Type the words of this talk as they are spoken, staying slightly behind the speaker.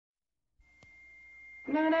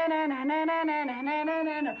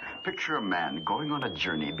Picture a man going on a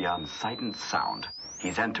journey beyond sight and sound.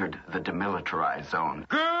 He's entered the demilitarized zone.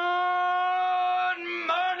 Good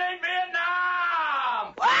morning,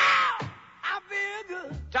 Vietnam! Wow! I feel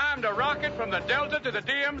good. Time to rocket from the Delta to the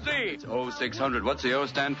DMZ. It's 0600. What's the O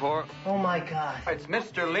stand for? Oh, my God. It's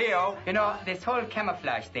Mr. Leo. You know, this whole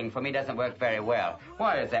camouflage thing for me doesn't work very well.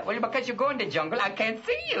 Why is that? Well, because you go in the jungle, I can't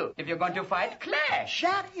see you. If you're going to fight, clash.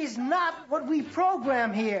 That is not what we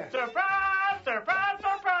program here. Surprise, surprise,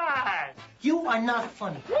 surprise! You are not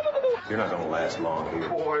funny. You're not going to last long here.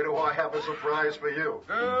 Boy, do I have a surprise for you.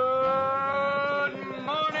 Good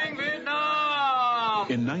morning, Vietnam!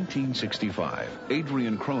 In 1965,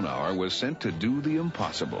 Adrian Cronauer was sent to do the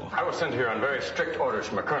impossible. I was sent here on very strict orders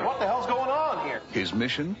from a colonel. What the hell's going on here? His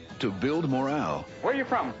mission, to build morale. Where are you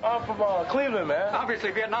from? I'm from Cleveland, man. Obviously,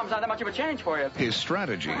 Vietnam's not that much of a change for you. His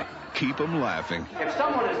strategy, keep 'em laughing. If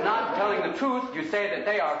someone is not telling the truth, you say that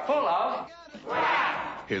they are full of...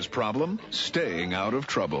 His problem, staying out of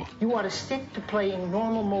trouble. You ought to stick to playing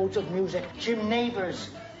normal modes of music. Jim Neighbors,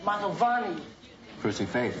 Mantovani. Percy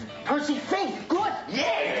Faith. Percy Faith, good!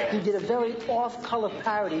 Yeah! He did a very off-color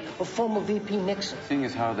parody of former VP Nixon. Seeing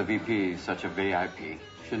as how the VP is such a VIP,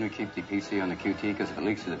 shouldn't we keep the PC on the QT? Because if it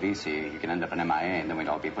leaks to the VC, you can end up an MIA, and then we'd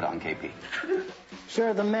all be put on KP.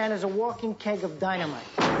 Sir, the man is a walking keg of dynamite.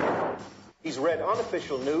 He's read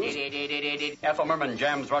unofficial news. Ethel Merman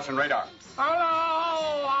jams Russian radar.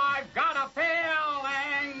 Hello, I've got a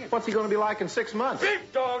feeling. What's he going to be like in 6 months?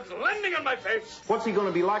 Big dogs landing on my face. What's he going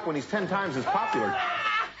to be like when he's 10 times as popular?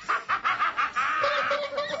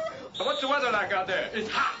 So what's the weather like out there? It's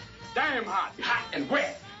hot. Damn hot. Hot and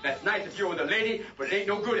wet. That's nice if you're with a lady, but it ain't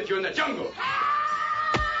no good if you're in the jungle.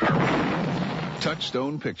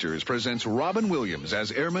 Touchstone Pictures presents Robin Williams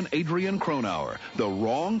as Airman Adrian Cronauer, the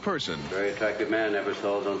wrong person. Very attractive man,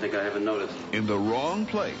 Eversole. Don't think I haven't noticed. In the wrong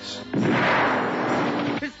place.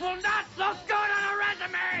 This will not look good on a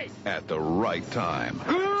resume. At the right time.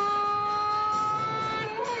 Good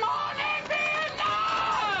morning, Vietnam!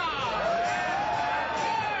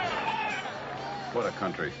 What a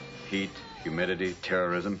country. Heat, humidity,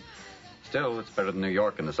 terrorism. Still, it's better than New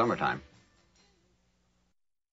York in the summertime.